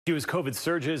As COVID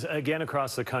surges again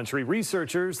across the country,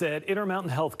 researchers at Intermountain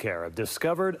Healthcare have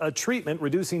discovered a treatment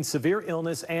reducing severe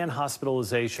illness and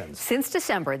hospitalizations. Since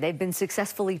December, they've been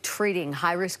successfully treating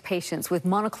high-risk patients with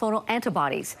monoclonal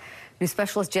antibodies. New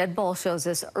specialist Jed Bull shows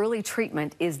us early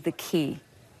treatment is the key.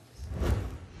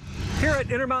 Here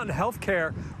at Intermountain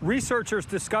Healthcare, researchers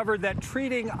discovered that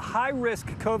treating high-risk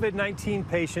COVID-19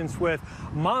 patients with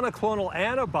monoclonal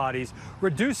antibodies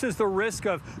reduces the risk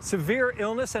of severe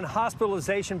illness and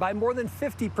hospitalization by more than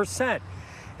 50%.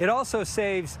 It also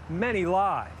saves many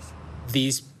lives.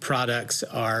 These products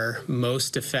are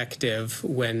most effective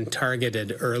when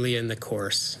targeted early in the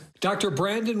course. Dr.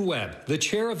 Brandon Webb, the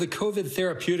chair of the COVID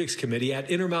Therapeutics Committee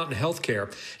at Intermountain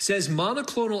Healthcare, says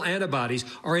monoclonal antibodies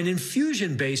are an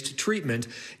infusion-based treatment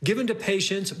given to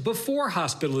patients before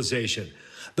hospitalization.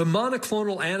 The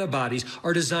monoclonal antibodies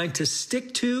are designed to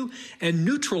stick to and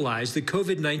neutralize the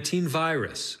COVID-19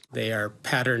 virus. They are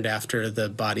patterned after the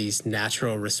body's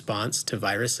natural response to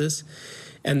viruses,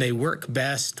 and they work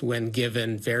best when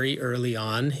given very early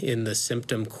on in the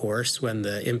symptom course when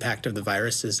the impact of the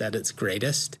virus is at its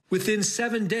greatest. Within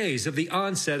 7 days of the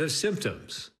onset of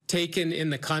symptoms. Taken in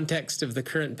the context of the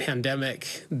current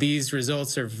pandemic, these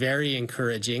results are very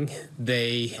encouraging.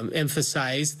 They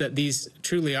emphasize that these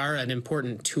truly are an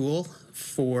important tool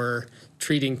for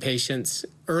treating patients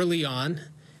early on,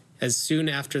 as soon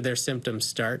after their symptoms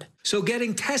start. So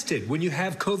getting tested when you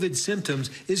have COVID symptoms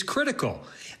is critical.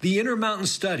 The Intermountain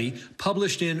study,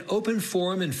 published in Open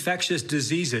Forum Infectious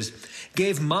Diseases,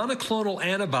 gave monoclonal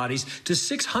antibodies to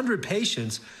 600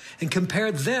 patients and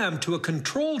compared them to a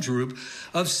control group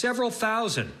of several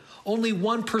thousand. Only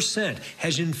 1%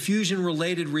 has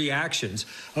infusion-related reactions,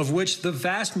 of which the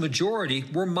vast majority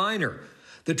were minor.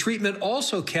 The treatment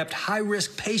also kept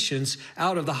high-risk patients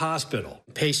out of the hospital.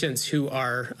 Patients who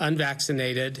are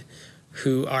unvaccinated,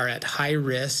 who are at high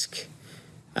risk,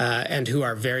 and who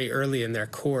are very early in their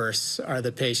course are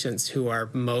the patients who are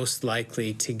most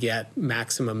likely to get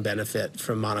maximum benefit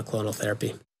from monoclonal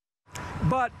therapy.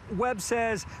 But Webb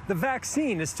says the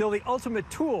vaccine is still the ultimate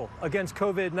tool against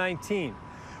COVID-19.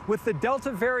 With the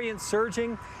Delta variant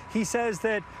surging, he says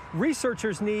that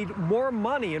researchers need more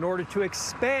money in order to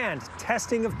expand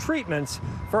testing of treatments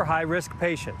for high-risk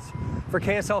patients. For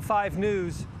KSL 5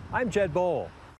 News, I'm Jed Bull.